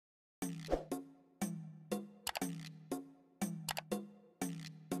Hello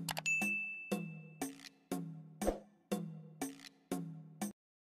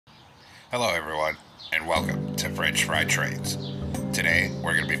everyone, and welcome to French Fried Trains. Today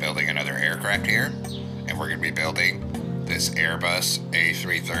we're going to be building another aircraft here, and we're going to be building this Airbus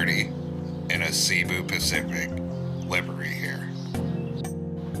A330 in a Cebu Pacific livery here.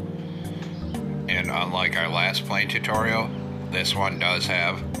 And unlike our last plane tutorial, this one does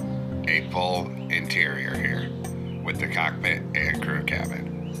have a full interior here with the cockpit and crew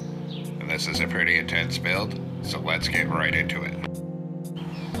cabin. And this is a pretty intense build, so let's get right into it.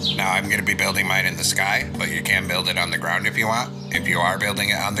 Now I'm going to be building mine in the sky, but you can build it on the ground if you want. If you are building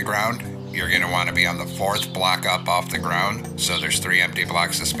it on the ground, you're going to want to be on the 4th block up off the ground, so there's 3 empty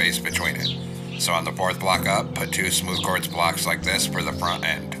blocks of space between it. So on the 4th block up, put 2 smooth quartz blocks like this for the front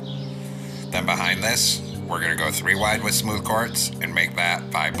end. Then behind this, we're going to go 3 wide with smooth quartz and make that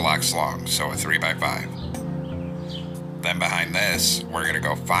 5 blocks long, so a 3x5. Then behind this, we're going to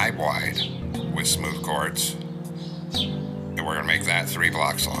go 5 wide with smooth quartz, and we're going to make that 3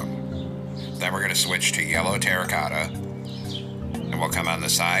 blocks long. Then we're going to switch to yellow terracotta, and we'll come on the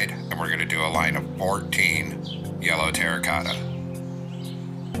side, and we're going to do a line of 14 yellow terracotta.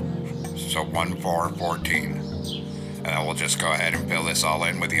 So 1, 4, 14. And then we'll just go ahead and fill this all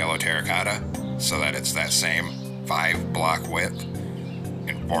in with yellow terracotta so that it's that same 5 block width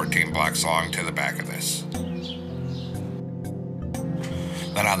and 14 blocks long to the back of this.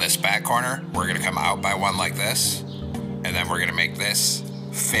 Then on this back corner, we're going to come out by 1 like this, and then we're going to make this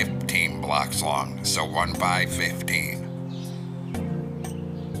 15 blocks long, so 1, 5, 15.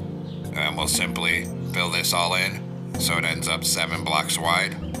 And then we'll simply fill this all in so it ends up 7 blocks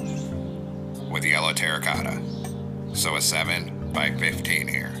wide with yellow terracotta. So a 7 by 15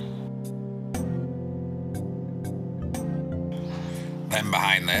 here. Then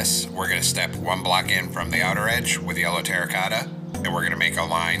behind this, we're going to step 1 block in from the outer edge with yellow terracotta, and we're going to make a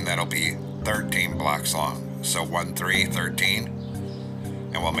line that'll be 13 blocks long. So 1, 3, 13.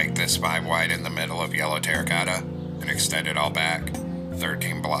 And we'll make this 5 wide in the middle of yellow terracotta and extend it all back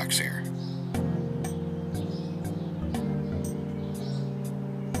 13 blocks here.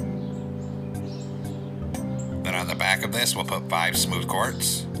 Then on the back of this, we'll put 5 smooth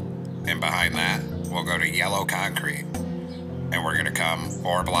quartz, and behind that, we'll go to yellow concrete. And we're going to come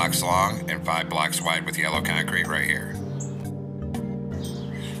 4 blocks long and 5 blocks wide with yellow concrete right here.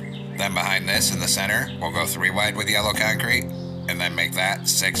 Then behind this in the center, we'll go 3 wide with yellow concrete, and then make that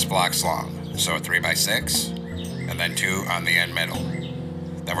 6 blocks long. So a 3 by 6, and then 2 on the end middle.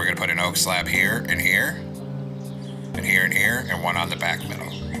 Then we're going to put an oak slab here and here, and here and here, and 1 on the back middle.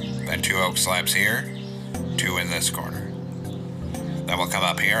 Then 2 oak slabs here, 2 in this corner. Then we'll come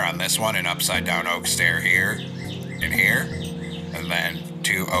up here on this one, an upside down oak stair here and here, and then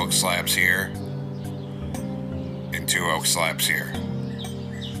 2 oak slabs here and 2 oak slabs here.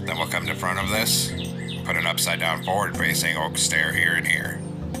 Then we'll come to front of this, put an upside down forward facing oak stair here and here.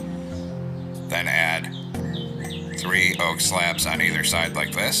 Then add 3 oak slabs on either side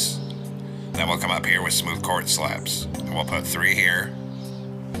like this. Then we'll come up here with smooth quartz slabs, and we'll put 3 here,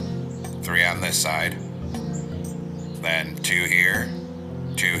 3 on this side, then 2 here,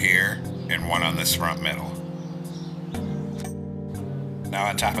 2 here, and 1 on this front middle. Now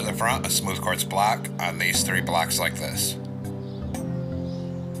on top of the front, a smooth quartz block on these 3 blocks like this.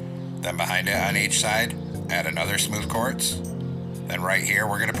 Then behind it on each side, add another smooth quartz. Then right here,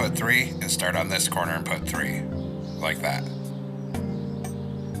 we're going to put 3 and start on this corner and put 3, like that.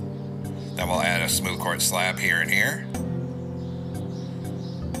 Then we'll add a smooth quartz slab here and here.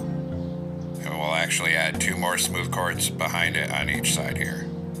 And we'll actually add 2 more smooth quartz behind it on each side here.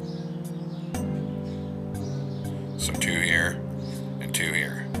 So 2 here and 2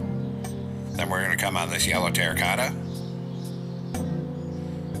 here. Then we're going to come on this yellow terracotta,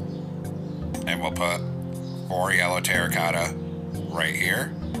 and we'll put 4 yellow terracotta right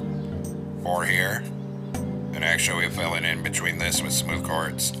here, 4 here, and actually we'll fill it in between this with smooth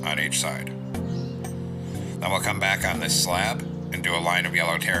quartz on each side. Then we'll come back on this slab and do a line of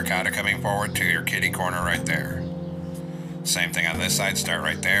yellow terracotta coming forward to your kitty corner right there. Same thing on this side, start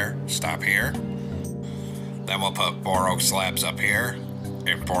right there, stop here. Then we'll put 4 oak slabs up here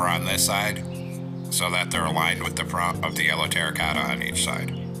and 4 on this side so that they're aligned with the front of the yellow terracotta on each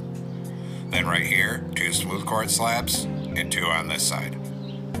side. Then right here, 2 smooth quartz slabs and 2 on this side.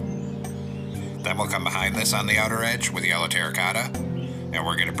 Then we'll come behind this on the outer edge with yellow terracotta, and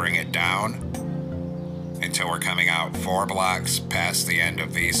we're going to bring it down until we're coming out 4 blocks past the end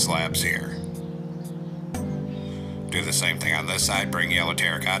of these slabs here. Do the same thing on this side, bring yellow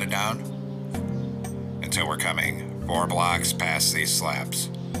terracotta down until we're coming 4 blocks past these slabs.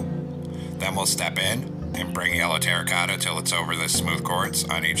 Then we'll step in and bring yellow terracotta till it's over the smooth quartz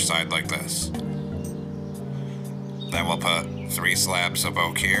on each side like this. Then we'll put 3 slabs of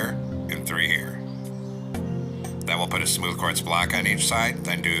oak here and 3 here. Then we'll put a smooth quartz block on each side,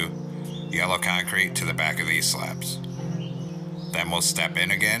 then do yellow concrete to the back of these slabs. Then we'll step in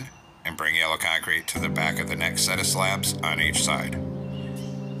again and bring yellow concrete to the back of the next set of slabs on each side.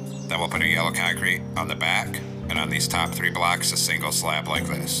 Then we'll put a yellow concrete on the back, and on these top 3 blocks a single slab like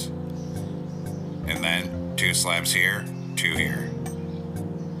this. And then 2 slabs here, 2 here.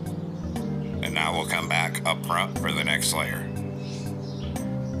 And now we'll come back up front for the next layer.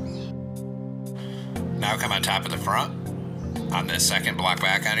 Now come on top of the front. On this second block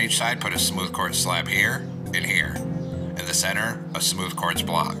back on each side, put a smooth quartz slab here and here. In the center, a smooth quartz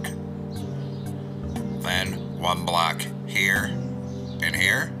block. Then 1 block here and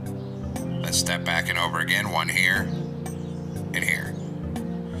here. Then step back and over again, 1 here and here.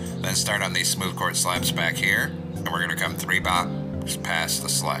 Then start on these smooth quartz slabs back here, and we're going to come 3 blocks past the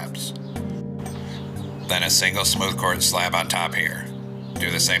slabs. Then a single smooth quartz slab on top here.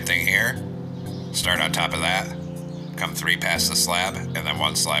 Do the same thing here. Start on top of that, come 3 past the slab, and then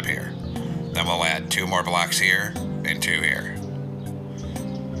 1 slab here. Then we'll add 2 more blocks here and 2 here.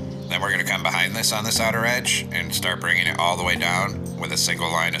 Then we're going to come behind this on this outer edge and start bringing it all the way down with a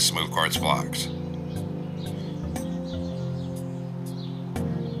single line of smooth quartz blocks.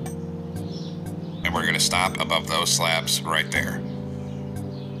 And we're going to stop above those slabs right there.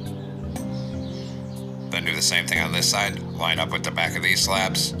 Then do the same thing on this side, line up with the back of these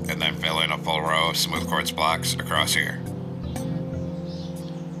slabs, and then fill in a full row of smooth quartz blocks across here.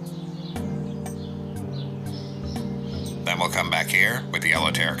 Then we'll come back here with the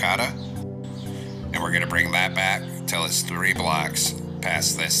yellow terracotta, and we're going to bring that back till it's 3 blocks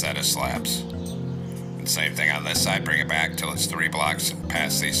past this set of slabs. And same thing on this side, bring it back till it's 3 blocks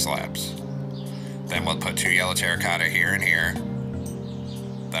past these slabs. Then we'll put 2 yellow terracotta here and here.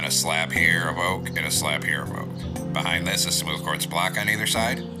 Then a slab here of oak and a slab here of oak. Behind this, a smooth quartz block on either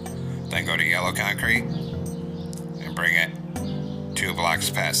side. Then go to yellow concrete and bring it 2 blocks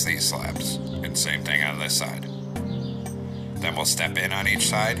past these slabs. And same thing on this side. Then we'll step in on each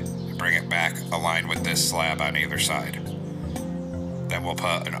side and bring it back aligned with this slab on either side. Then we'll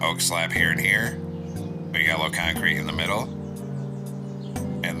put an oak slab here and here, a yellow concrete in the middle,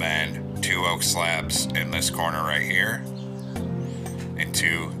 and then 2 oak slabs in this corner right here, and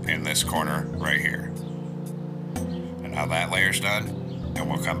 2 in this corner right here. And now that layer's done, and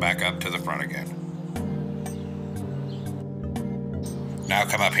we'll come back up to the front again. Now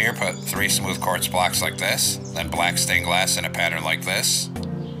come up here, put 3 smooth quartz blocks like this, then black stained glass in a pattern like this,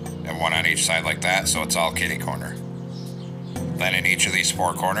 and 1 on each side like that, so it's all kitty corner. Then in each of these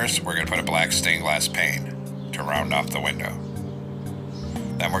 4 corners, we're going to put a black stained glass pane to round off the window.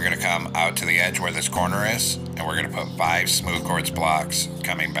 Then we're going to come out to the edge where this corner is, and we're going to put 5 smooth quartz blocks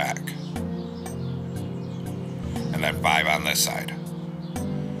coming back. And then 5 on this side.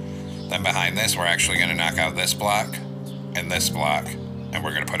 Then behind this, we're actually going to knock out this block and this block, and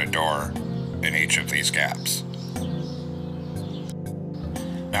we're going to put a door in each of these gaps.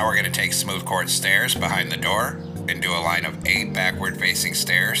 Now we're going to take smooth quartz stairs behind the door and do a line of 8 backward facing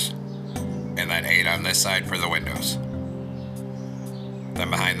stairs, and then 8 on this side for the windows. Then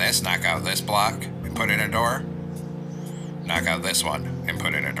behind this, knock out this block and put in a door. Knock out this one and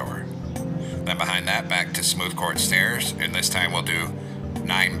put in a door. Then behind that, back to smooth quartz stairs, and this time we'll do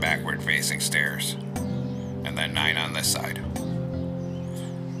 9 backward facing stairs, and then 9 on this side.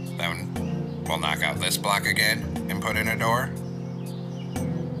 Then we'll knock out this block again and put in a door.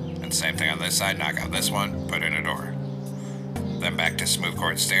 And same thing on this side, knock out this one, put in a door. Then back to smooth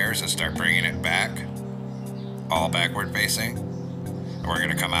quartz stairs and start bringing it back, all backward facing. And we're going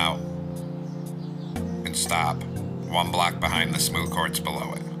to come out and stop 1 block behind the smooth quartz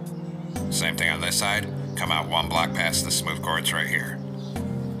below it. Same thing on this side, come out 1 block past the smooth quartz right here.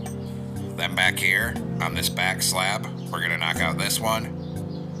 Then back here, on this back slab, we're going to knock out this one,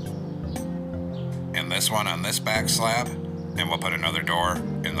 and this one on this back slab, and we'll put another door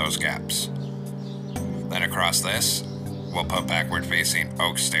in those gaps. Then across this, we'll put backward facing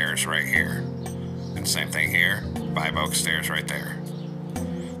oak stairs right here. And same thing here, 5 oak stairs right there.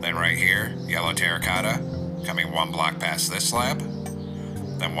 Then right here, yellow terracotta, coming 1 block past this slab.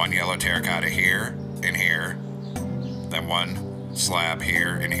 Then 1 yellow terracotta here and here. Then 1 slab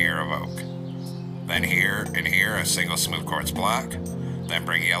here and here of oak. Then here and here, a single smooth quartz block. Then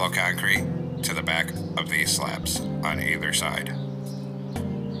bring yellow concrete to the back of these slabs on either side.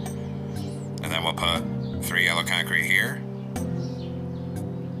 And then we'll put 3 yellow concrete here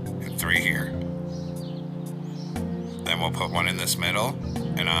and 3 here. Then we'll put 1 in this middle,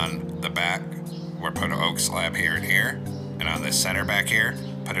 and on the back, we'll put an oak slab here and here, and on this center back here,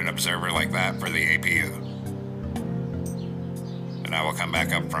 put an observer like that for the APU. And now we'll come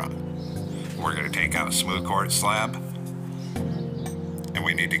back up front. We're going to take out a smooth quartz slab, and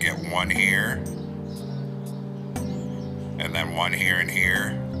we need to get one here, and then one here and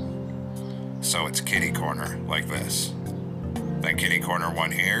here, so it's kitty corner like this. Then kitty corner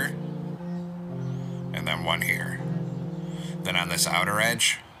one here, and then one here. Then on this outer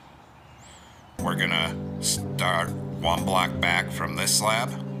edge, we're gonna start one block back from this slab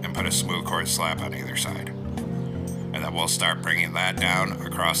and put a smooth quartz slab on either side. And then we'll start bringing that down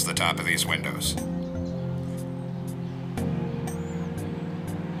across the top of these windows.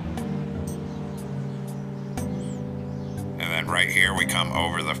 And then right here we come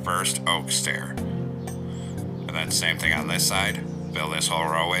over the first oak stair. And then same thing on this side, fill this whole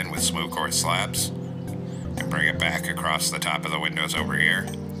row in with smooth quartz slabs and bring it back across the top of the windows over here.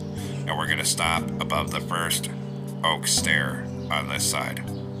 And we're gonna stop above the first oak stair on this side.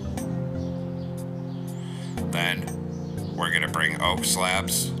 Then we're gonna bring oak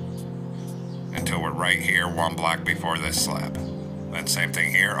slabs until we're right here, one block before this slab. Then same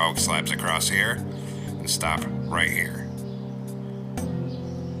thing here, oak slabs across here, and stop right here.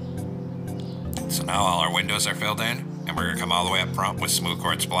 So now all our windows are filled in, and we're gonna come all the way up front with smooth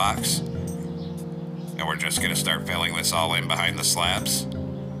quartz blocks. And we're just gonna start filling this all in behind the slabs.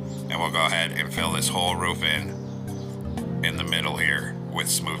 And we'll go ahead and fill this whole roof in the middle here with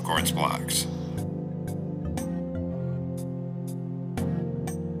smooth quartz blocks.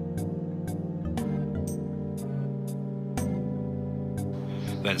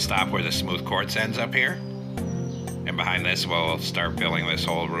 Then stop where the smooth quartz ends up here. And behind this, we'll start filling this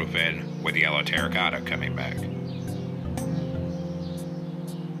whole roof in with yellow terracotta coming back.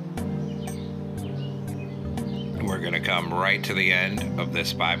 We're going to come right to the end of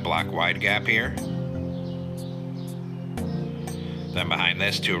this 5-block wide gap here. Then behind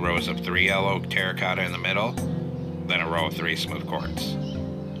this, 2 rows of 3 yellow terracotta in the middle, then a row of 3 smooth quartz.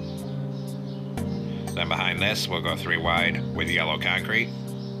 Then behind this, we'll go 3 wide with yellow concrete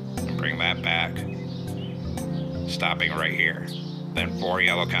and bring that back, stopping right here. Then 4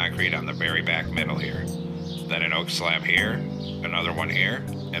 yellow concrete on the very back middle here. Then an oak slab here, another one here,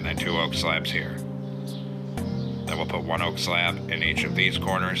 and then 2 oak slabs here. Then we'll put 1 oak slab in each of these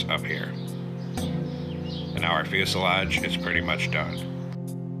corners up here. And now our fuselage is pretty much done.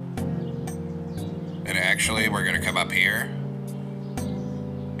 And actually, we're gonna come up here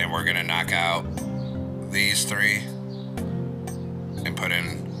and we're gonna knock out these 3 and put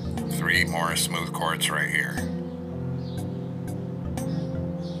in 3 more smooth quartz right here.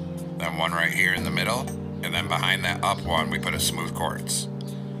 Then 1 right here in the middle, and then behind that up one, we put a smooth quartz.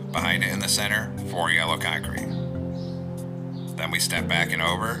 Behind it in the center, 4 yellow concrete. Then we step back and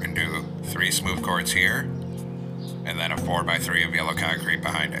over and do 3 smooth quartz here, and then a 4x3 of yellow concrete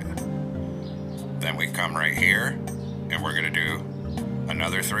behind it. Then we come right here, and we're gonna do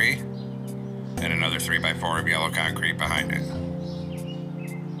another 3, and another 3x4 of yellow concrete behind it.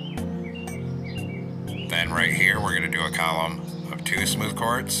 Then right here, we're gonna do a column of 2 smooth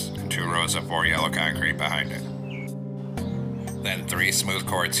quartz and 2 rows of 4 yellow concrete behind it. Then 3 smooth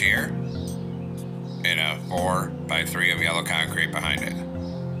quartz here, and a 4x3 of yellow concrete behind it.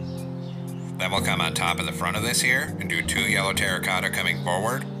 Then we'll come on top of the front of this here and do 2 yellow terracotta coming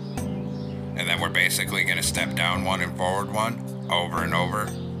forward. And then we're basically gonna step down 1 and forward 1, over and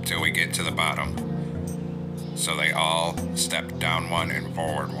over, till we get to the bottom. So they all step down 1 and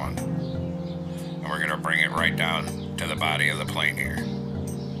forward 1. And we're gonna bring it right down to the body of the plane here.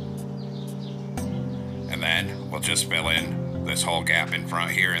 And then we'll just fill in this whole gap in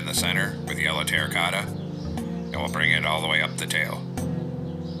front here in the center with yellow terracotta, and we'll bring it all the way up the tail.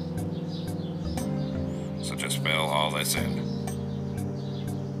 So just fill all this in.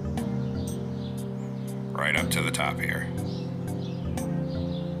 Right up to the top here.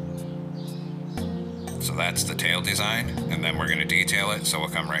 So that's the tail design, and then we're gonna detail it, so we'll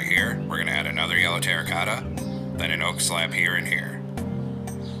come right here. We're gonna add another yellow terracotta, then an oak slab here and here.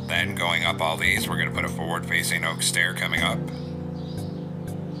 Then going up all these, we're gonna put a forward-facing oak stair coming up.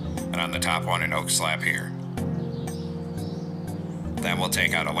 And on the top one, an oak slab here. Then we'll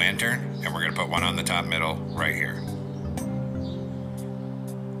take out a lantern, and we're gonna put one on the top middle right here.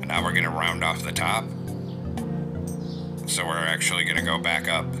 And now we're gonna round off the top. So we're actually gonna go back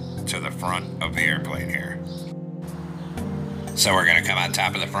up to the front of the airplane here. So we're gonna come on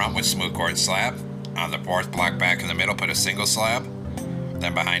top of the front with smooth quartz slab. On the 4th block back in the middle, put a single slab.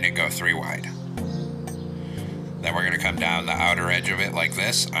 Then behind it, go 3 wide. Then we're gonna come down the outer edge of it like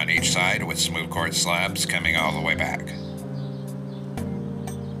this on each side with smooth quartz slabs coming all the way back.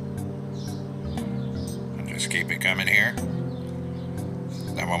 just keep it coming here.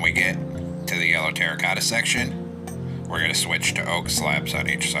 Then when we get to the yellow terracotta section, we're going to switch to oak slabs on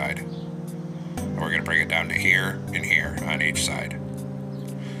each side. And we're going to bring it down to here and here on each side.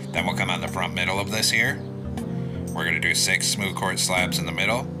 Then we'll come on the front middle of this here. We're going to do 6 smooth quartz slabs in the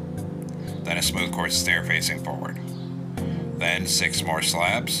middle, then a smooth quartz stair facing forward. Then 6 more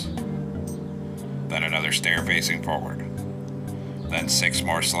slabs, then another stair facing forward. Then 6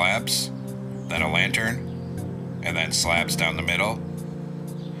 more slabs, then a lantern, and then slabs down the middle.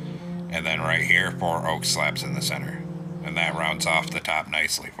 And then right here, 4 oak slabs in the center. And that rounds off the top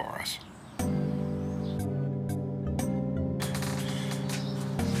nicely for us.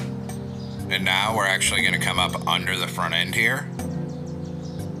 And now we're actually going to come up under the front end here,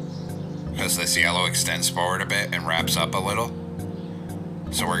 because this yellow extends forward a bit and wraps up a little.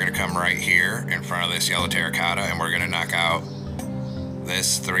 So we're going to come right here in front of this yellow terracotta, and we're going to knock out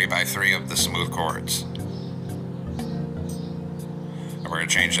this 3x3 of the smooth quartz. And we're going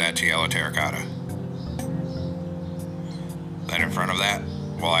to change that to yellow terracotta. Then in front of that,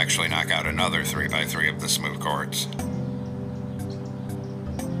 we'll actually knock out another 3x3 of the smooth quartz.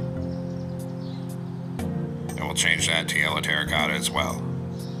 And we'll change that to yellow terracotta as well.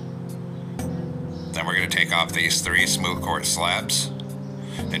 Then we're going to take off these 3 smooth quartz slabs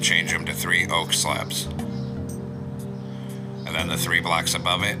and change them to 3 oak slabs. And then the 3 blocks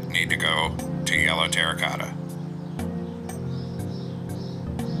above it need to go to yellow terracotta.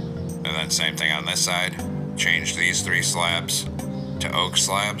 And then same thing on this side. Change these 3 slabs to oak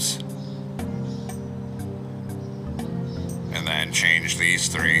slabs. And then change these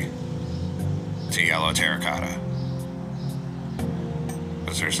 3 to yellow terracotta.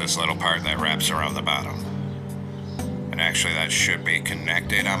 Because there's this little part that wraps around the bottom. And actually that should be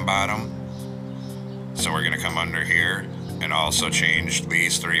connected on bottom. So we're going to come under here and also change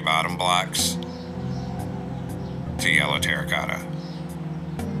these 3 bottom blocks to yellow terracotta.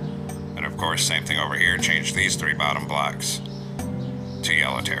 And of course, same thing over here, change these 3 bottom blocks to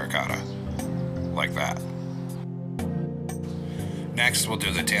yellow terracotta, like that. Next, we'll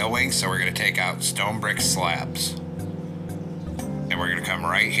do the tail wing, so we're going to take out stone brick slabs. And we're going to come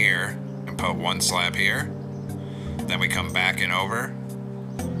right here and put 1 slab here. Then we come back and over,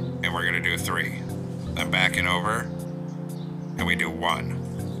 and we're going to do 3. Then back and over, and we do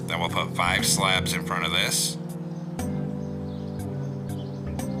 1. Then we'll put 5 slabs in front of this.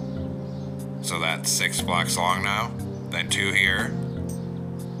 So that's 6 blocks long now. Then 2 here.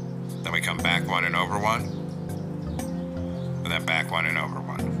 Then we come back 1 and over 1. And then back 1 and over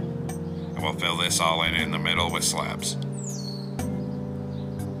 1. And we'll fill this all in the middle with slabs.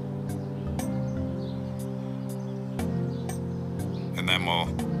 And then we'll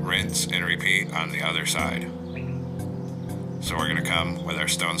rinse and repeat on the other side. So we're going to come with our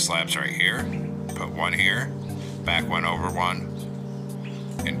stone slabs right here, put 1 here, back 1 over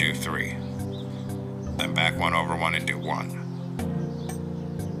 1, and do 3. Then back 1 over 1 and do 1.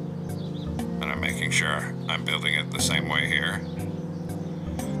 And I'm making sure I'm building it the same way here.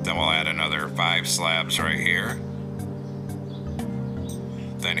 Then we'll add another 5 slabs right here.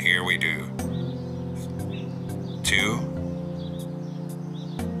 Then here we do 2,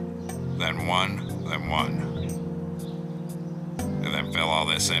 then 1, then 1. And then fill all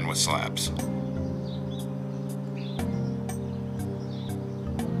this in with slabs.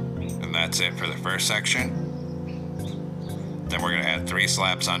 And that's it for the first section. Then we're going to add 3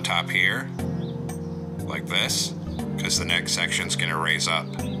 slabs on top here, like this, because the next section's going to raise up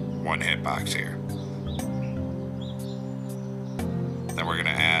 1 hitbox here. Then we're going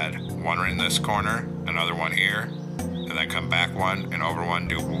to add 1 in this corner, another 1 here, and then come back 1 and over 1,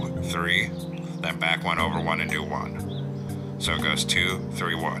 do 3, then back 1 over 1 and do 1. So it goes 2,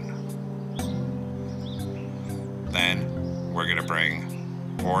 3, 1. Then we're going to bring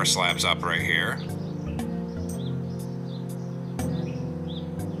 4 slabs up right here.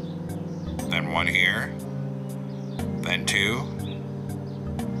 Then 1 here. Then 2.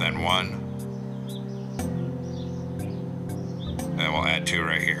 Then 1. And then we'll add 2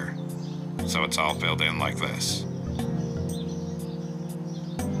 right here. So it's all filled in like this.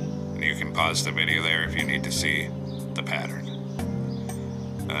 And you can pause the video there if you need to see the pattern.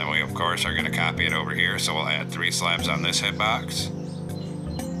 And then we of course are going to copy it over here, so we'll add 3 slabs on this hitbox.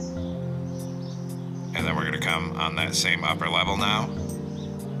 And then we're going to come on that same upper level now.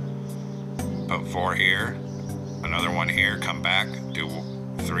 Put 4 here, another 1 here, come back, do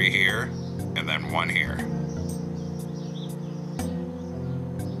 3 here, and then 1 here.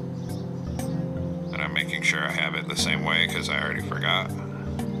 And I'm making sure I have it the same way because I already forgot.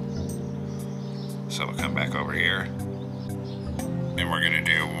 So we'll come back over here. And we're going to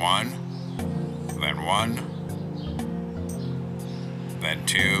do 1, then 1, then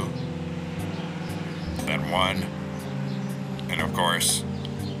 2, then 1, and of course,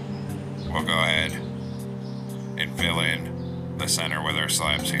 we'll go ahead and fill in the center with our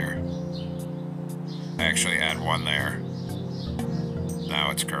slabs here. Actually add 1 there. Now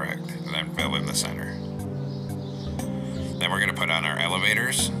it's correct. And then fill in the center. Then we're going to put on our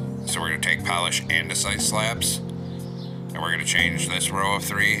elevators. So we're going to take polish andesite slabs. And we're going to change this row of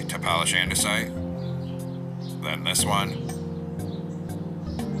 3 to polish andesite. Then this one.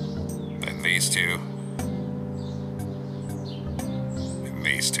 Then these 2. And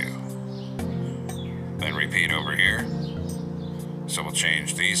these 2. Then repeat over here. So we'll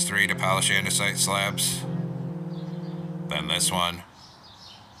change these 3 to polish andesite slabs. Then this one.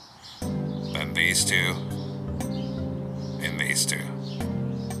 Then these 2. And these 2.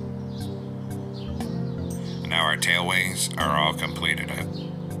 And now our tail wings are all completed.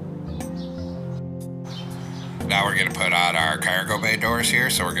 Now we're going to put on our cargo bay doors here.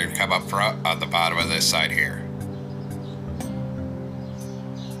 So we're going to come up front on the bottom of this side here.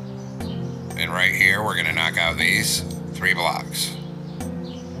 And right here, we're going to knock out these 3 blocks.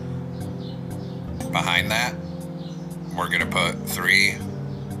 Behind that, we're going to put 3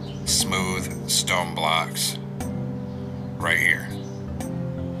 smooth stone blocks right here.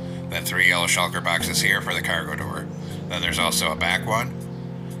 Then 3 yellow shulker boxes here for the cargo door. Then there's also a back one.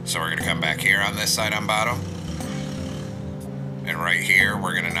 So we're going to come back here on this side on bottom. And right here,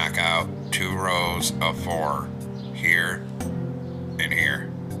 we're going to knock out 2 rows of 4 here and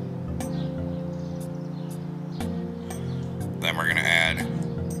here. Then we're going to add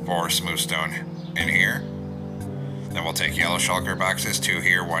 4 smooth stone in here. Then we'll take yellow shulker boxes, 2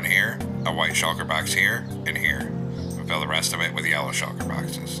 here, 1 here, a white shulker box here, and here. And fill the rest of it with yellow shulker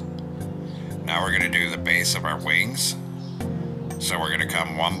boxes. Now we're going to do the base of our wings. So we're going to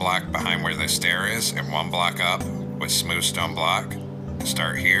come 1 block behind where the stair is and 1 block up with smooth stone block.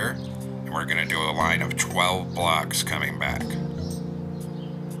 Start here, and we're going to do a line of 12 blocks coming back.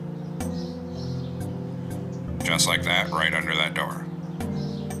 Just like that, right under that door.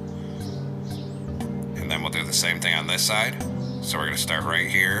 And then we'll do the same thing on this side. So we're going to start right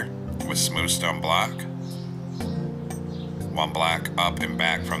here with smooth stone block. 1 block up and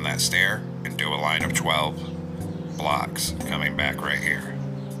back from that stair, and do a line of 12 blocks coming back right here.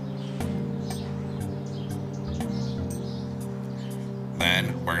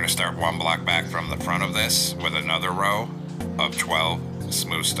 Then we're going to start 1 block back from the front of this with another row of 12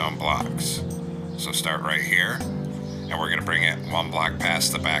 smooth stone blocks. So start right here, and we're going to bring it 1 block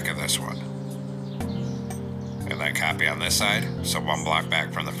past the back of this one. And then copy on this side, so 1 block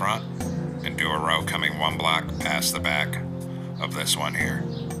back from the front, and do a row coming 1 block past the back of this one here.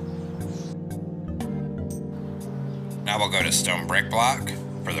 Now we'll go to stone brick block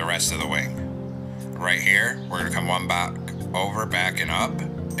for the rest of the wing. Right here, we're going to come 1 block over, back, and up,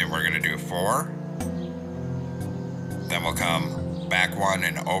 and we're going to do 4. Then we'll come back 1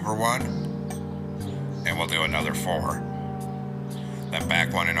 and over 1, and we'll do another 4. Then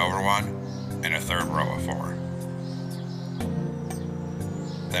back 1 and over 1, and a 3rd row of 4.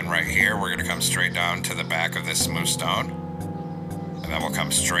 Then right here, we're going to come straight down to the back of this smooth stone, and then we'll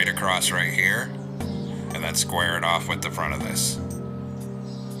come straight across right here, and then square it off with the front of this.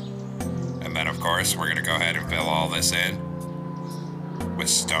 And then of course, we're going to go ahead and fill all this in with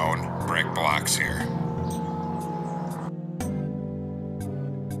stone brick blocks here.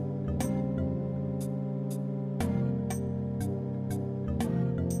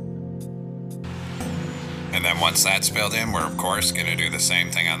 And then once that's filled in, we're of course going to do the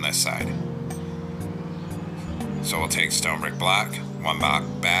same thing on this side. So we'll take stone brick block, 1 block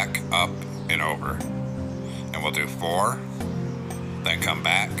back, up, and over. And we'll do 4, then come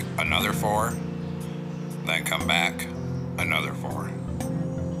back, another 4, then come back, another 4.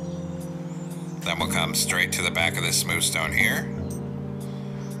 Then we'll come straight to the back of this smooth stone here,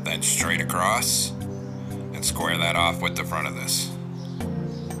 then straight across, and square that off with the front of this.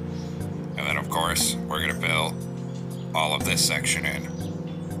 And then of course, we're going to fill all of this section in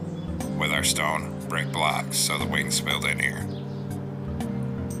with our stone brick blocks, so the wings filled in here.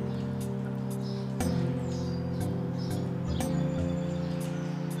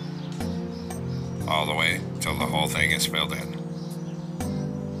 All the way till the whole thing is filled in.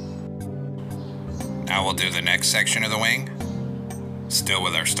 Now we'll do the next section of the wing, still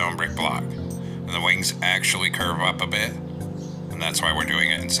with our stone brick block. And the wings actually curve up a bit, and that's why we're doing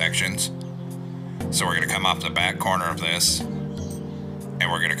it in sections. So we're going to come off the back corner of this, and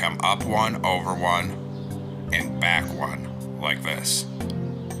we're going to come up 1, over 1, and back 1, like this.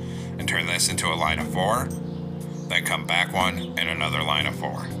 And turn this into a line of 4, then come back 1 and another line of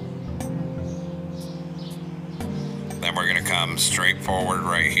 4. Then Then we're going to come straight forward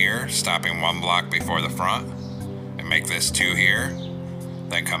right here, stopping one block before the front, and make this 2 here.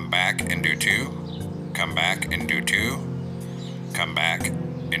 Then come back and do 2, come back and do 2, come back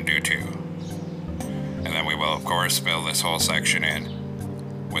and do 2. And then we will of course fill this whole section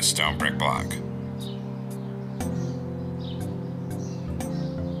in with stone brick block.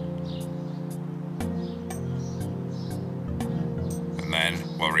 And then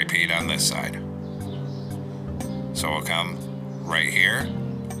we'll repeat on this side. So we'll come right here,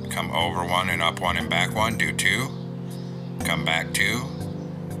 come over 1 and up 1 and back 1, do 2, come back 2,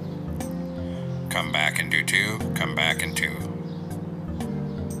 come back and do 2, come back and 2.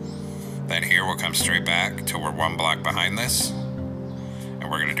 Then here we'll come straight back till we're 1 block behind this, and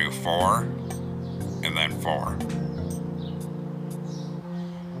we're going to do 4 and then 4.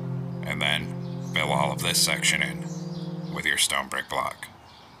 And then fill all of this section in with your stone brick block.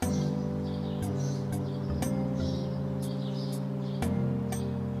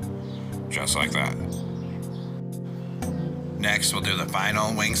 Just like that. Next, we'll do the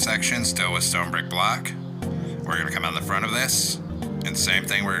final wing section, still with stone brick block. We're going to come on the front of this, and same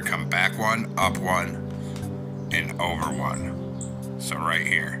thing, we're going to come back 1, up 1, and over 1. So right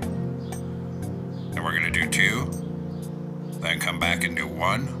here. And we're going to do 2, then come back and do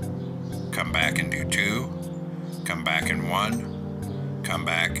 1, come back and do 2, come back and 1, come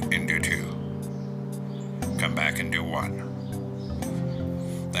back and do 2, come back and do 1.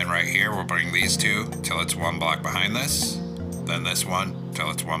 Then right here, we'll bring these 2 till it's 1 block behind this. Then this one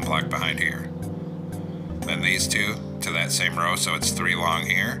till it's 1 block behind here. Then these 2 to that same row, so it's 3 long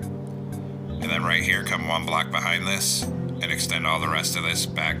here. And then right here, come 1 block behind this and extend all the rest of this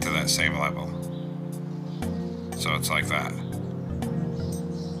back to that same level. So it's like that.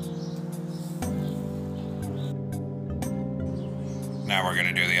 Now we're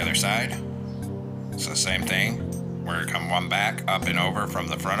going to do the other side. So same thing. We're going to come 1 back, up and over from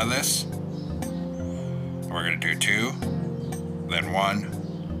the front of this. We're going to do 2, then 1,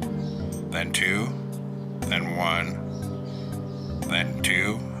 then 2, then 1, then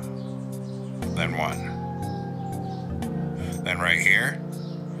 2, then 1. Then right here,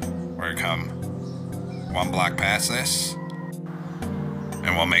 we're going to come 1 block past this,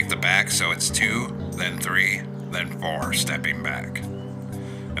 and we'll make the back so it's 2, then 3, then 4, stepping back.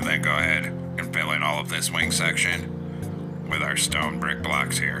 And then go ahead and fill in all of this wing section with our stone brick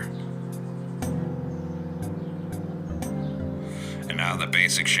blocks here. And now the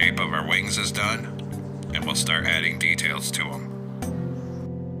basic shape of our wings is done, and we'll start adding details to them.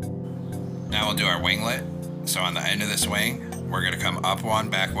 Now we'll do our winglet. So on the end of this wing, we're going to come up 1,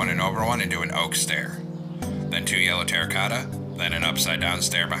 back 1, and over 1 and do an oak stair. Then 2 yellow terracotta, then an upside down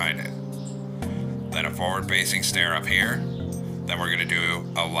stair behind it. Then a forward facing stair up here. Then we're going to do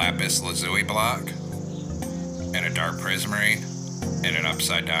a lapis lazuli block, and a dark prismarine, and an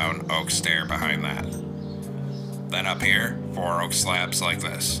upside down oak stair behind that. Then up here, 4 oak slabs like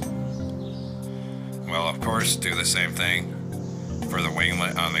this. We'll of course do the same thing for the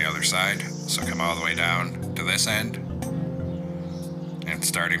winglet on the other side. So come all the way down to this end, and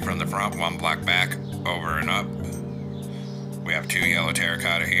starting from the front, 1 block back, over and up. We have 2 yellow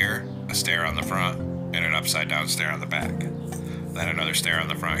terracotta here, a stair on the front, and an upside down stair on the back. Then another stair on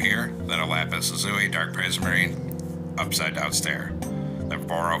the front here, then a lapis lazuli, dark prismarine, upside down stair. Then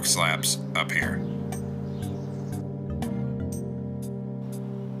 4 oak slabs up here.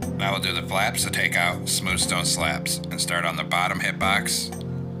 Now we'll do the flaps to take out smooth stone slabs, and start on the bottom hitbox.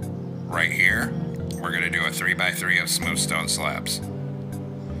 Right here, we're going to do a 3x3 of smooth stone slabs.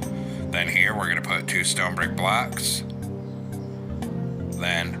 Then here we're going to put 2 stone brick blocks,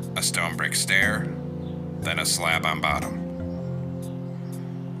 then a stone brick stair, then a slab on bottom.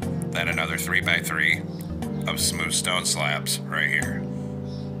 Then another 3x3 of smooth stone slabs right here.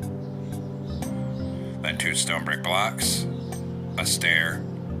 Then 2 stone brick blocks, a stair,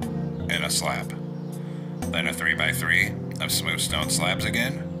 and a slab. Then a 3x3 of smooth stone slabs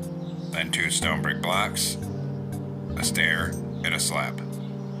again. Then 2 stone brick blocks, a stair, and a slab.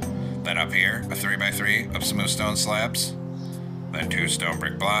 Then up here, a 3x3 of smooth stone slabs. Then 2 stone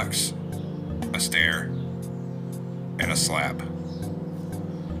brick blocks, a stair, and a slab.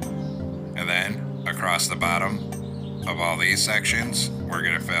 And then across the bottom of all these sections, we're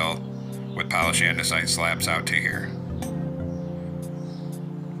going to fill with polished andesite slabs out to here.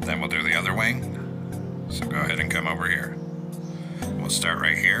 Then we'll do the other wing. So go ahead and come over here. We'll start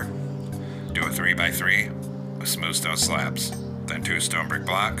right here. Do a 3x3 with smooth stone slabs. Then 2 stone brick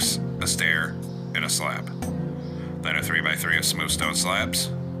blocks, a stair, and a slab. Then a 3x3 of smooth stone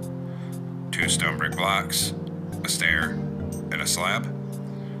slabs. 2 stone brick blocks, a stair, and a slab.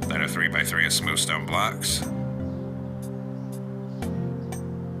 Then a 3x3 of smooth stone blocks,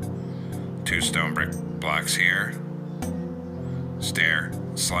 2 stone brick blocks here, stair,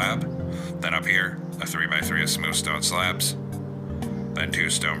 slab. Then up here, a 3x3 of smooth stone slabs. Then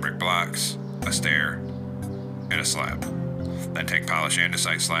 2 stone brick blocks, a stair, and a slab. Then take polished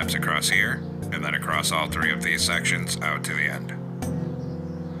andesite slabs across here, and then across all 3 of these sections out to the end.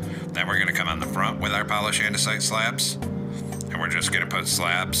 Then we're going to come on the front with our polished andesite slabs, and we're just going to put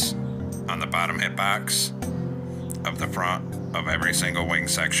slabs on the bottom hitbox of the front of every single wing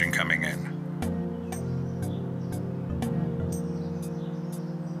section coming in.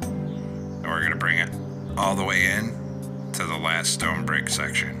 And we're going to bring it all the way in to the last stone brick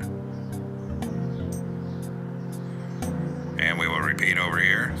section. And we will repeat over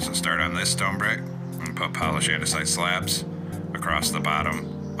here. So start on this stone brick and put polished andesite slabs across the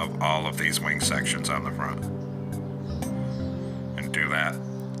bottom of all of these wing sections on the front. And do that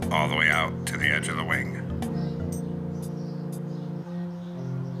all the way out to the edge of the wing.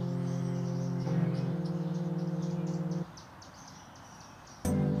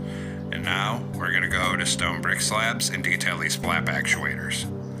 And now we're going to go to stone brick slabs and detail these flap actuators.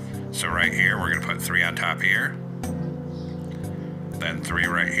 So right here, we're going to put 3 on top here. Then 3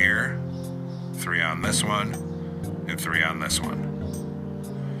 right here, 3 on this one, and 3 on this one.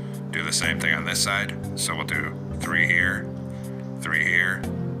 Do the same thing on this side. So we'll do 3 here, 3 here,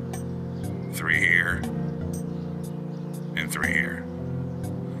 3 here, and 3 here.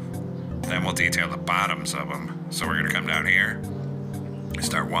 Then we'll detail the bottoms of them. So we're going to come down here,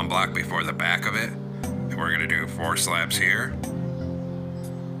 start 1 block before the back of it, and we're going to do 4 slabs here,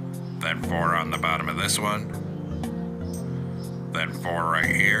 then 4 on the bottom of this one, then 4 right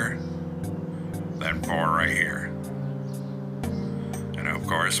here, then 4 right here. And of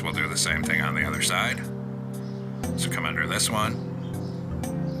course, we'll do the same thing on the other side. So come under this one,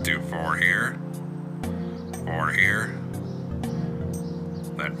 do 4 here, 4 here,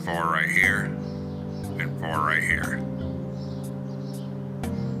 then 4 right here, and 4 right here.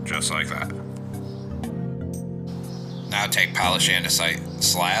 Just like that. Now take polished andesite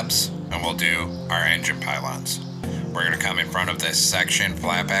slabs, and we'll do our engine pylons. We're going to come in front of this section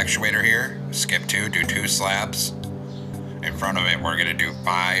flap actuator here, skip 2, do 2 slabs. In front of it, we're going to do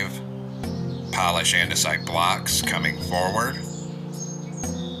 5 polished andesite blocks coming forward.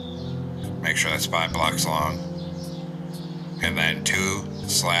 Make sure that's 5 blocks long. And then 2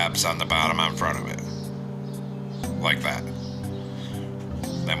 slabs on the bottom on front of it. Like that.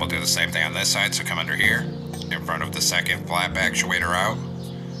 Then we'll do the same thing on this side, so come under here, in front of the second flap actuator out.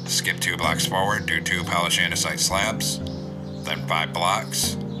 Skip 2 blocks forward, do 2 polished andesite slabs, then 5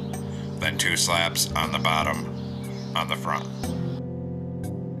 blocks, then 2 slabs on the bottom, on the front.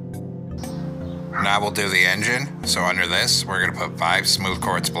 Now we'll do the engine. So under this, we're going to put 5 smooth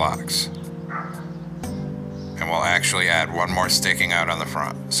quartz blocks. And we'll actually add 1 more sticking out on the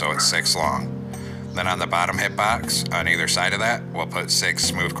front, so it's 6 long. Then on the bottom hitbox, on either side of that, we'll put 6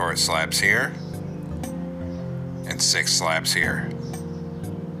 smooth quartz slabs here, and 6 slabs here.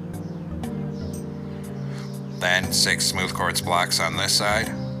 Then 6 smooth quartz blocks on this side,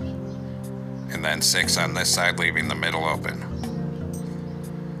 and then 6 on this side, leaving the middle open.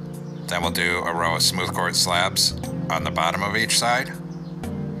 Then we'll do a row of smooth quartz slabs on the bottom of each side,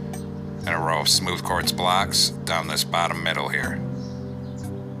 and a row of smooth quartz blocks down this bottom middle here.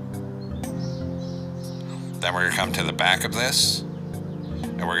 Then we're going to come to the back of this,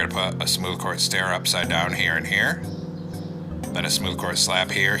 and we're going to put a smooth quartz stair upside down here and here, then a smooth quartz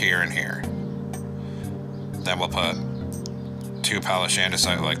slab here, here, and here. Then we'll put 2 polished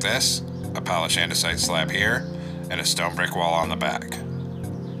andesite like this, a polished andesite slab here, and a stone brick wall on the back.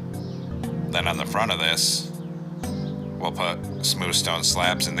 Then on the front of this, we'll put smooth stone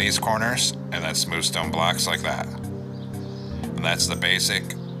slabs in these corners, and then smooth stone blocks like that. And that's the basic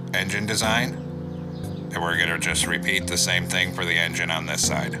engine design. And we're going to just repeat the same thing for the engine on this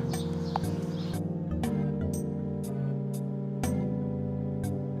side.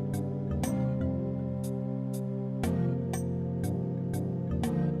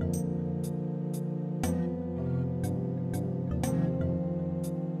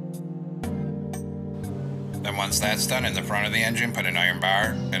 Then once that's done, in the front of the engine, put an iron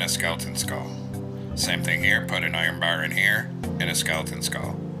bar and a skeleton skull. Same thing here, put an iron bar in here and a skeleton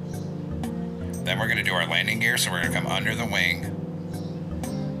skull. Then we're going to do our landing gear, so we're going to come under the wing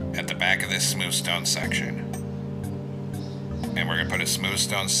at the back of this smooth stone section. And we're going to put a smooth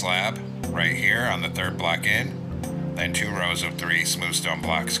stone slab right here on the 3rd block in, then 2 rows of 3 smooth stone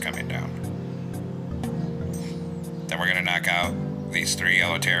blocks coming down. Then we're going to knock out these 3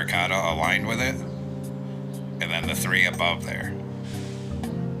 yellow terracotta aligned with it, and then the 3 above there.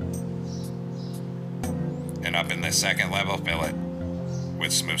 And up in this 2nd level fillet,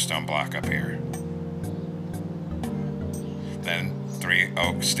 with smooth stone block up here. Then 3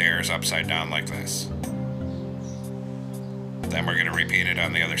 oak stairs upside down like this. Then we're going to repeat it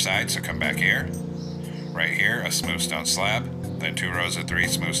on the other side, so come back here. Right here, a smooth stone slab, then 2 rows of 3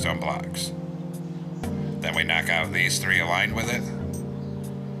 smooth stone blocks. Then we knock out these 3 aligned with it,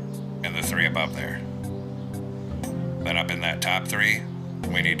 and the 3 above there. Then up in that top 3,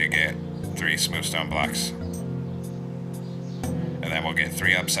 we need to get 3 smooth stone blocks. And then we'll get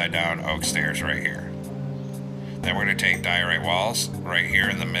 3 upside down oak stairs right here. Then we're going to take diorite walls right here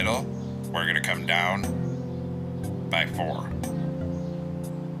in the middle. We're going to come down by 4.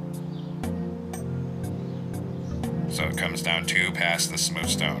 So it comes down 2 past the smooth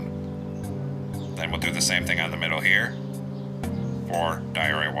stone. Then we'll do the same thing on the middle here. 4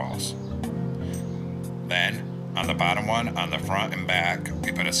 diorite walls. Then on the bottom one, on the front and back,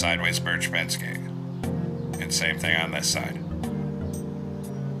 we put a sideways birch fence gate. And same thing on this side.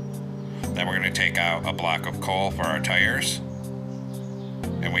 Then we're going to take out a block of coal for our tires.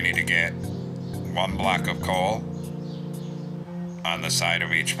 And we need to get 1 block of coal on the side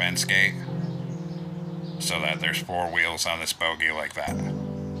of each fence gate, so that there's 4 wheels on this bogie like that.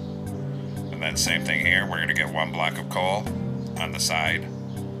 And then same thing here, we're going to get 1 block of coal on the side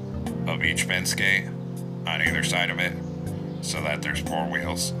of each fence gate on either side of it, so that there's 4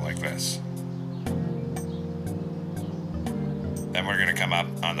 wheels like this. Then we're going to come up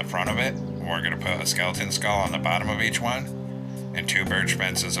on the front of it, and we're going to put a skeleton skull on the bottom of each one, and 2 birch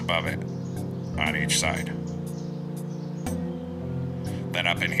fences above it on each side. Then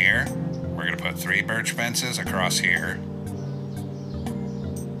up in here, we're going to put 3 birch fences across here,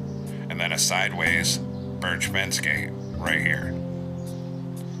 and then a sideways birch fence gate right here.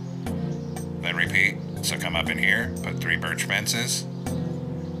 Then repeat, so come up in here, put 3 birch fences,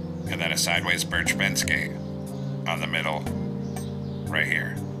 and then a sideways birch fence gate on the middle right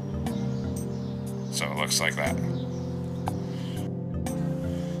here. So it looks like that.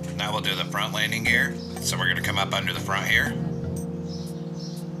 Now we'll do the front landing gear. So we're going to come up under the front here.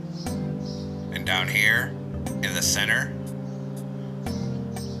 And down here in the center,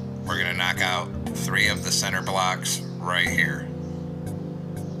 we're going to knock out 3 of the center blocks right here.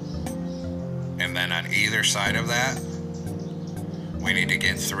 And then on either side of that, we need to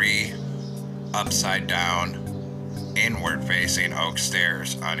get 3 upside down, inward facing oak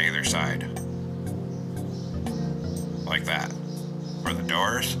stairs on either side. Like that. For the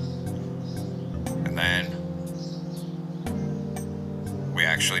doors. And then we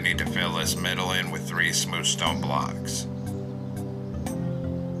actually need to fill this middle in with 3 smooth stone blocks.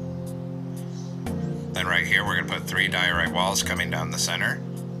 Then right here we're going to put 3 diorite walls coming down the center.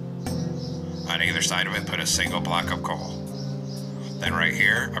 On either side of it, put a single block of coal. Then right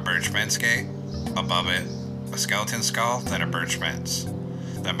here, a birch fence gate. Above it, a skeleton skull, then a birch fence.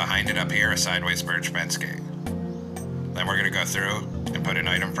 Then behind it up here, a sideways birch fence gate. Then we're going to go through and put an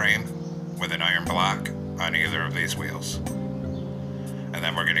item frame with an iron block on either of these wheels. And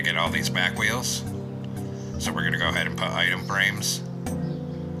then we're going to get all these back wheels. So we're going to go ahead and put item frames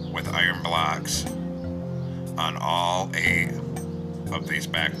with iron blocks on all 8 of these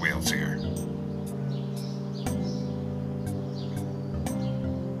back wheels here.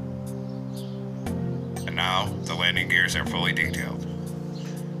 And now the landing gears are fully detailed.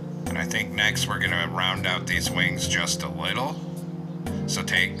 And I think next we're going to round out these wings just a little. So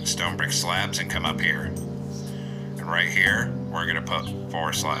take stone brick slabs and come up here. And right here, we're going to put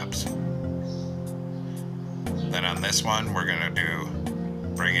 4 slabs. Then on this one, we're going to do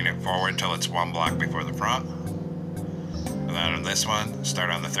bringing it forward till it's 1 block before the front. And then on this one, start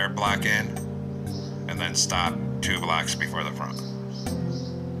on the 3rd block in, and then stop 2 blocks before the front.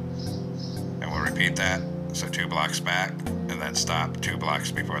 And we'll repeat that. So 2 blocks back, and then stop 2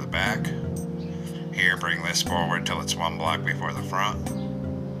 blocks before the back. Here, bring this forward till it's 1 block before the front.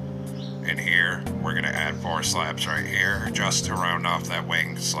 And here, we're going to add 4 slabs right here, just to round off that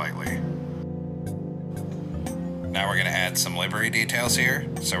wing slightly. Now we're going to add some livery details here.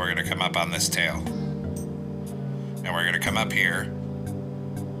 So we're going to come up on this tail. And we're going to come up here,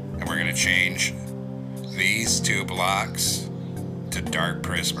 and we're going to change these 2 blocks to dark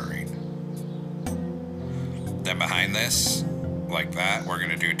prismarine. Then behind this, like that, we're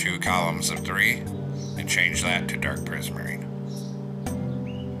going to do 2 columns of 3 and change that to dark prismarine.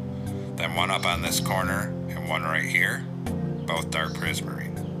 Then 1 up on this corner and 1 right here, both dark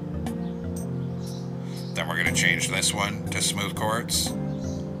prismarine. Then we're going to change this one to smooth quartz,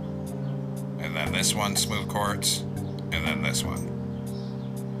 and then this one smooth quartz, and then this one.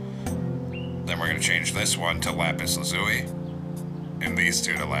 Then we're going to change this one to lapis lazuli, and these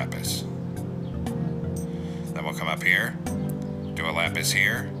 2 to lapis. Then we'll come up here, do a lapis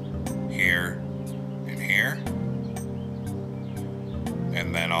here, here, and here.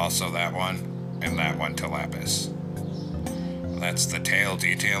 And then also that one and that one to lapis. That's the tail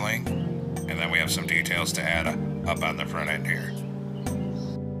detailing. And then we have some details to add up on the front end here.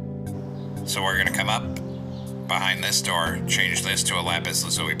 So we're gonna come up behind this door, change this to a lapis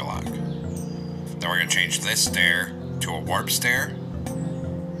lazuli block. Then we're gonna change this stair to a warp stair,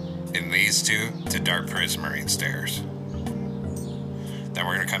 and these two to dark prismarine stairs. Then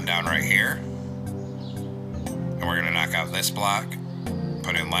we're gonna come down right here, and we're gonna knock out this block,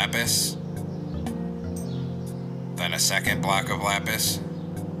 put in lapis, then a second block of lapis,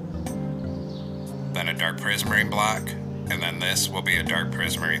 then a dark prismarine block, and then this will be a dark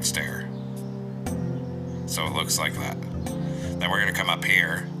prismarine stair. So it looks like that. Then we're gonna come up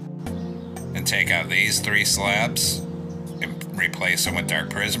here and take out these 3 slabs and replace them with dark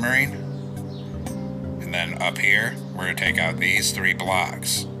prismarine. And then up here, we're gonna take out these 3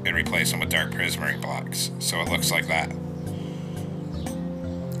 blocks and replace them with dark prismarine blocks. So it looks like that.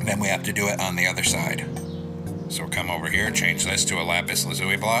 And then we have to do it on the other side. So we'll come over here, change this to a lapis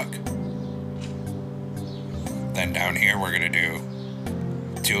lazuli block. Then down here, we're gonna do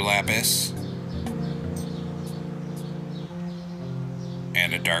 2 lapis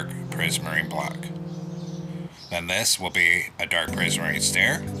and a dark prismarine block. Then this will be a dark prismarine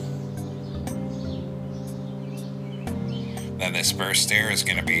stair. Then this first stair is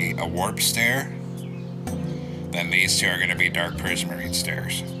going to be a warp stair. Then these 2 are going to be dark prismarine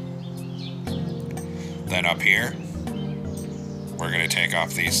stairs. Then up here, we're going to take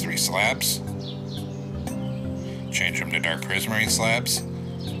off these 3 slabs, change them to dark prismarine slabs,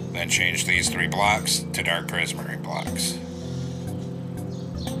 then change these 3 blocks to dark prismarine blocks.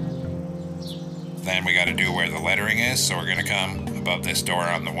 Then we got to do where the lettering is, so we're going to come above this door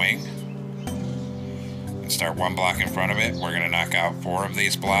on the wing and start 1 block in front of it. We're going to knock out 4 of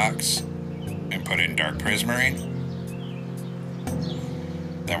these blocks and put in dark prismarine.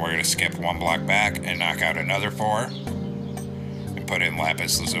 Then we're going to skip 1 block back and knock out another 4 and put in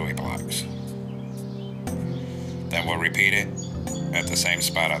lapis lazuli blocks. Then we'll repeat it at the same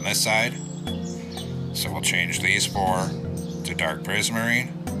spot on this side. So we'll change these 4 to dark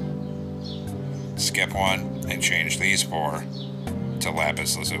prismarine, skip 1, and change these 4 to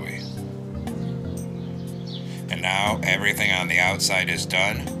lapis lazuli. And now everything on the outside is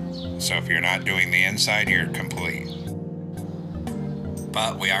done, so if you're not doing the inside, you're complete.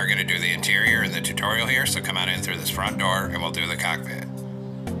 But we are going to do the interior in the tutorial here, so come on in through this front door and we'll do the cockpit.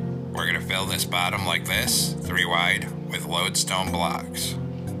 We're going to fill this bottom like this, 3 wide, with lodestone blocks.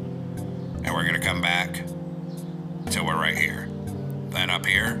 And we're going to come back till we're right here. Then up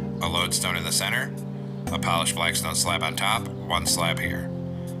here, a lodestone in the center, a polished blackstone slab on top, 1 slab here.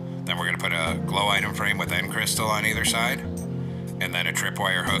 Then we're going to put a glow item frame with end crystal on either side, and then a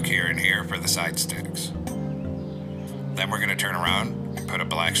tripwire hook here and here for the side sticks. Then we're going to turn around and put a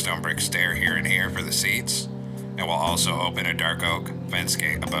blackstone brick stair here and here for the seats, and we'll also open a dark oak fence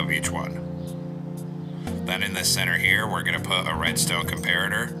gate above each one. Then in this center here, we're going to put a redstone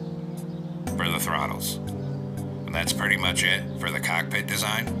comparator for the throttles. And that's pretty much it for the cockpit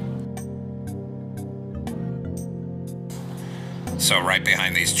design. So right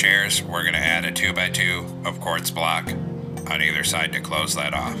behind these chairs, we're going to add a 2x2 of quartz block on either side to close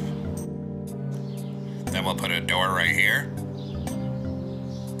that off. Then we'll put a door right here.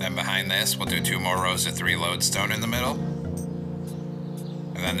 Then behind this, we'll do 2 more rows of 3 lodestone in the middle.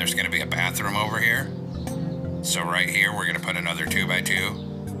 And then there's going to be a bathroom over here. So right here, we're going to put another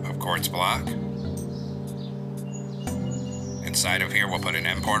 2x2 of quartz block. Inside of here, we'll put an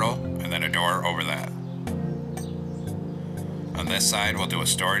end portal and then a door over that. On this side, we'll do a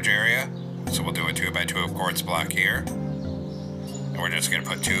storage area. So we'll do a 2x2 of quartz block here. And we're just going to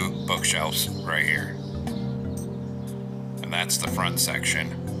put 2 bookshelves right here. And that's the front section.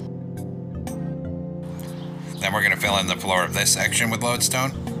 Then we're going to fill in the floor of this section with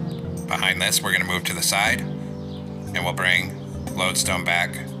lodestone. Behind this, we're going to move to the side. And we'll bring lodestone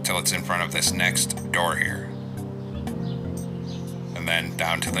back till it's in front of this next door here. And then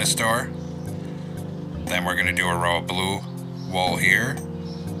down to this door. Then we're going to do a row of blue wool here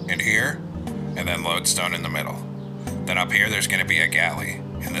and here, and then lodestone in the middle. Then up here there's going to be a galley.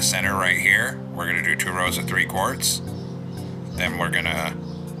 In the center right here, we're going to do 2 rows of 3 quartz. Then we're going to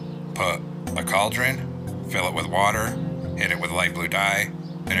put a cauldron, fill it with water, hit it with light blue dye,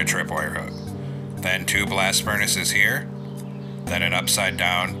 and a tripwire hook. Then 2 blast furnaces here, then an upside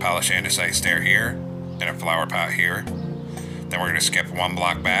down polished andesite stair here, and a flower pot here. Then we're going to skip 1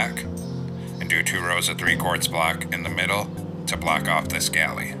 block back and do 2 rows of 3 quartz block in the middle to block off this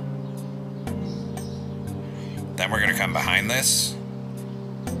galley. Then we're going to come behind this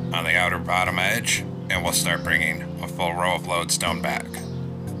on the outer bottom edge, and we'll start bringing a full row of lodestone back.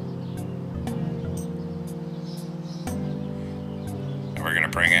 And we're going to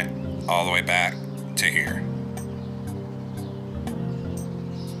bring it all the way back to here.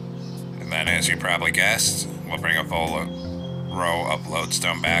 And then, as you probably guessed, we'll bring a full row of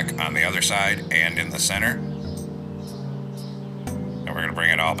lodestone back on the other side and in the center. And we're going to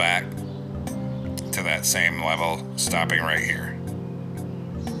bring it all back to that same level, stopping right here.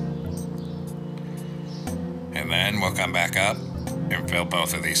 And then we'll come back up and fill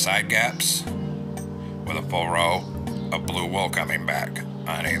both of these side gaps with a full row of blue wool coming back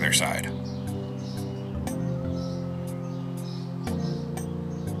on either side.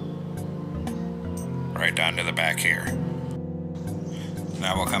 Right down to the back here.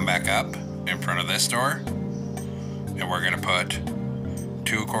 Now we'll come back up in front of this door, and we're going to put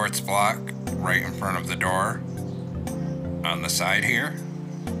 2 quartz block right in front of the door on the side here,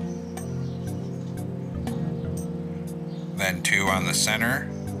 then 2 on the center,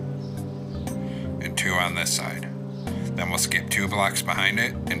 and 2 on this side. Then we'll skip 2 blocks behind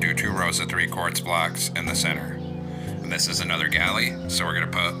it and do 2 rows of 3 quartz blocks in the center. And this is another galley, so we're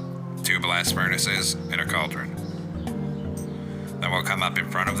going to put 2 blast furnaces and a cauldron. Then we'll come up in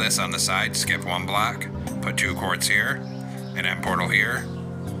front of this on the side, skip 1 block, put 2 quartz here, an end portal here,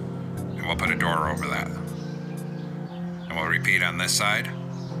 and we'll put a door over that. And we'll repeat on this side.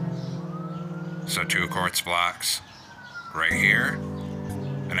 So 2 quartz blocks right here,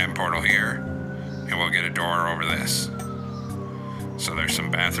 an end portal here, and we'll get a door over this. So there's some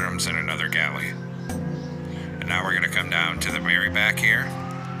bathrooms and another galley. And now we're going to come down to the very back here.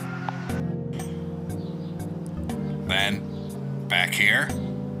 Then back here,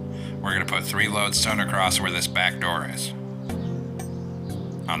 we're going to put 3 lodestone across where this back door is,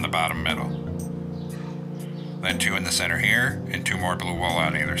 on the bottom middle. Then 2 in the center here, and 2 more blue wool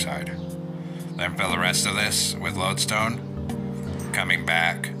on either side. Then fill the rest of this with lodestone, coming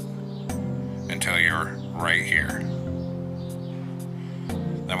back until you're right here.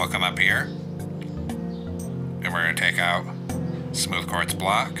 Then we'll come up here, and we're going to take out smooth quartz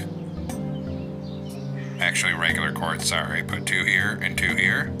block. Actually regular quartz, sorry. Put 2 here and 2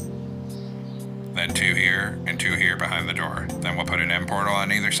 here. Then 2 here and 2 here behind the door. Then we'll put an end portal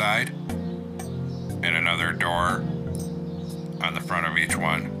on either side, and another door on the front of each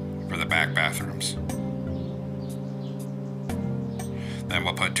one for the back bathrooms. Then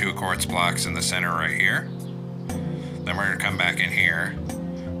we'll put 2 quartz blocks in the center right here. Then we're going to come back in here,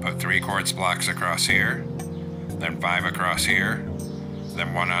 put 3 quartz blocks across here, then 5 across here,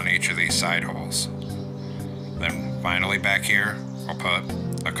 then 1 on each of these side holes. Then finally back here, we'll put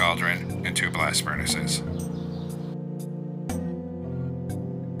a cauldron and 2 blast furnaces.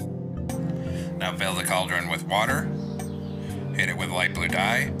 Now fill the cauldron with water, hit it with light blue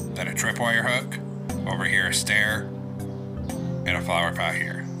dye, then a tripwire hook, over here a stair, and a flower pot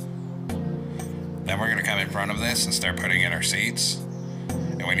here. Then we're going to come in front of this and start putting in our seats.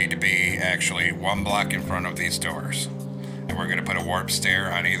 And we need to be actually 1 block in front of these doors. And we're going to put a warp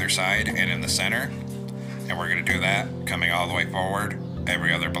stair on either side and in the center. And we're going to do that coming all the way forward,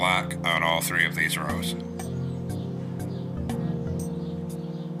 every other block on all 3 of these rows.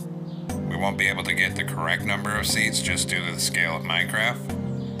 We won't be able to get the correct number of seats just due to the scale of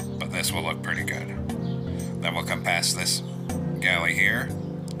Minecraft, but this will look pretty good. Then we'll come past this galley here,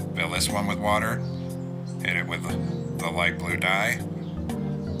 fill this one with water, hit it with the light blue dye,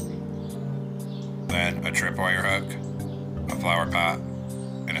 then a tripwire hook, a flower pot,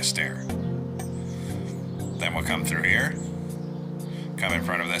 and a stair. Then we'll come through here, come in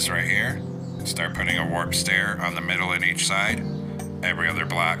front of this right here, start putting a warp stair on the middle and each side, every other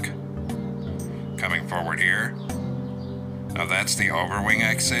block. Coming forward here. Now that's the overwing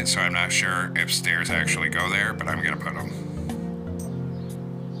exit, so I'm not sure if stairs actually go there, but I'm going to put them.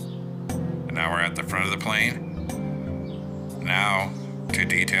 And now we're at the front of the plane. Now, to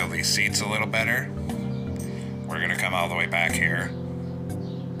detail these seats a little better, we're going to come all the way back here.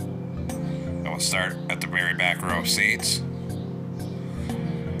 And we'll start at the very back row of seats.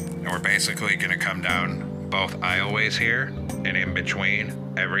 And we're basically going to come down both aisleways here, and in between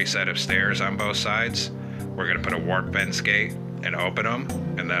every set of stairs on both sides, we're going to put a warp fence gate and open them,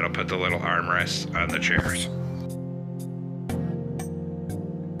 and that'll put the little armrests on the chairs.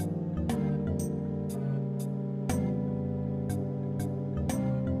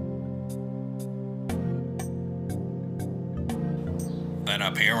 Then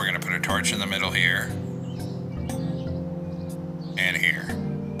up here, we're going to put a torch in the middle here and here.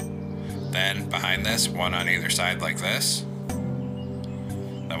 Then behind this, 1 on either side like this.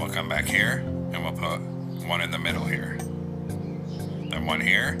 Then we'll come back here and we'll put one in the middle here. Then one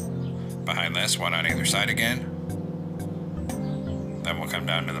here. Behind this, one on either side again. Then we'll come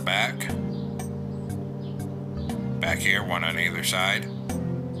down to the back. Back here, one on either side.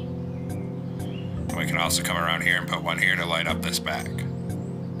 We can also come around here and put one here to light up this back.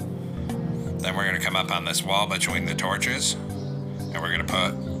 Then we're going to come up on this wall between the torches, and we're going to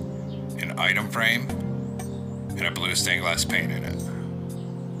put an item frame and a blue stained glass paint in it.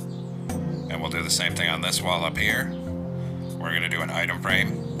 And we'll do the same thing on this wall up here. We're going to do an item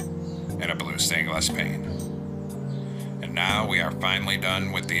frame and a blue stained glass paint. And now we are finally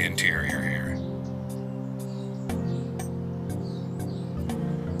done with the interior here.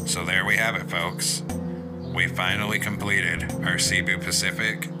 So there we have it, folks. We finally completed our Cebu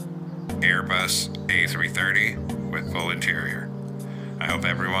Pacific Airbus A330 with full interior. I hope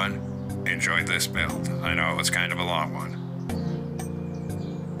everyone enjoyed this build. I know it was kind of a long one.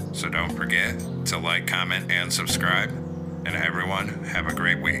 So don't forget to like, comment, and subscribe. And everyone, have a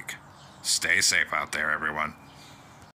great week. Stay safe out there, everyone.